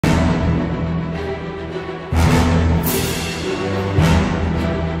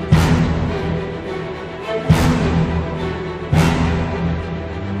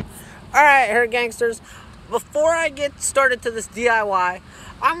Alright, Herd Gangsters, before I get started to this DIY,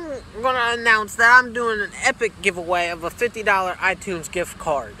 I'm going to announce that I'm doing an epic giveaway of a $50 iTunes gift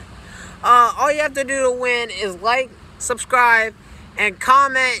card. All you have to do to win is like, subscribe, and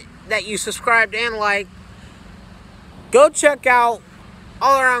comment that you subscribed and liked. Go check out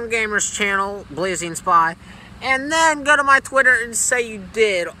All Around Gamers channel, Blazing Spy, and then go to my Twitter and say you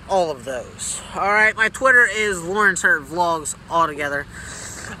did all of those. Alright, my Twitter is Lawrence Hurt Vlogs altogether.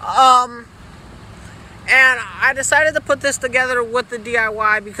 And I decided to put this together with the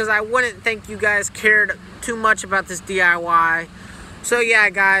DIY because I wouldn't think you guys cared too much about this DIY. So yeah,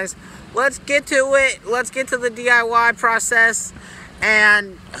 guys, let's get to it. Let's get to the DIY process,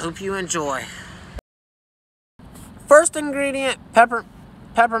 and hope you enjoy. First ingredient,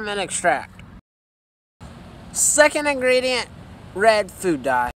 peppermint extract. Second ingredient, red food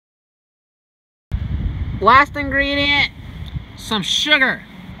dye. Last ingredient, some sugar.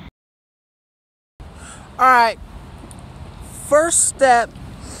 Alright, first step,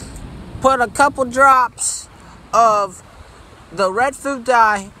 put a couple drops of the red food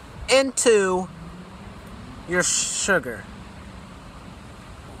dye into your sugar.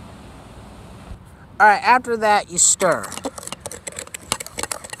 Alright, after that, you stir.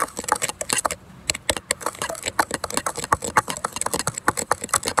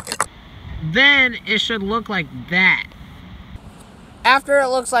 Then it should look like that. After it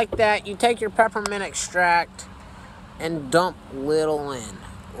looks like that, you take your peppermint extract and dump little in.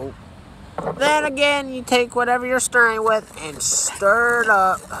 Oh. Then again, you take whatever you're stirring with and stir it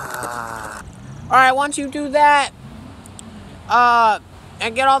up. Alright, once you do that,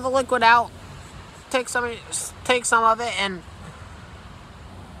 and get all the liquid out, take some of it and...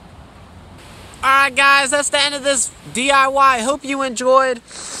 Alright guys, that's the end of this DIY. Hope you enjoyed.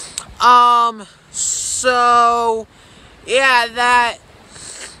 So... yeah,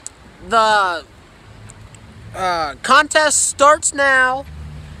 the contest starts now.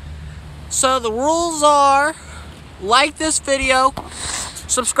 So the rules are, like this video,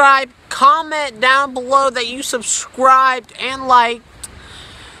 subscribe, comment down below that you subscribed and liked,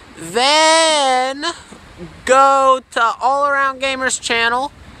 then go to All Around Gamers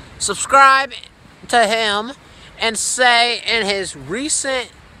channel, subscribe to him, and say in his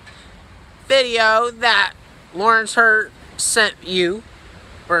recent video that Lawrence Hurt sent you,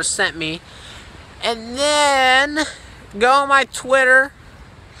 or sent me, and then go on my Twitter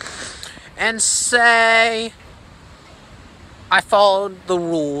and say I followed the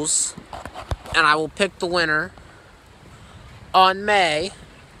rules, and I will pick the winner on May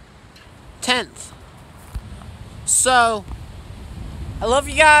 10th. So, I love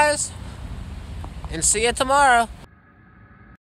you guys, and see you tomorrow.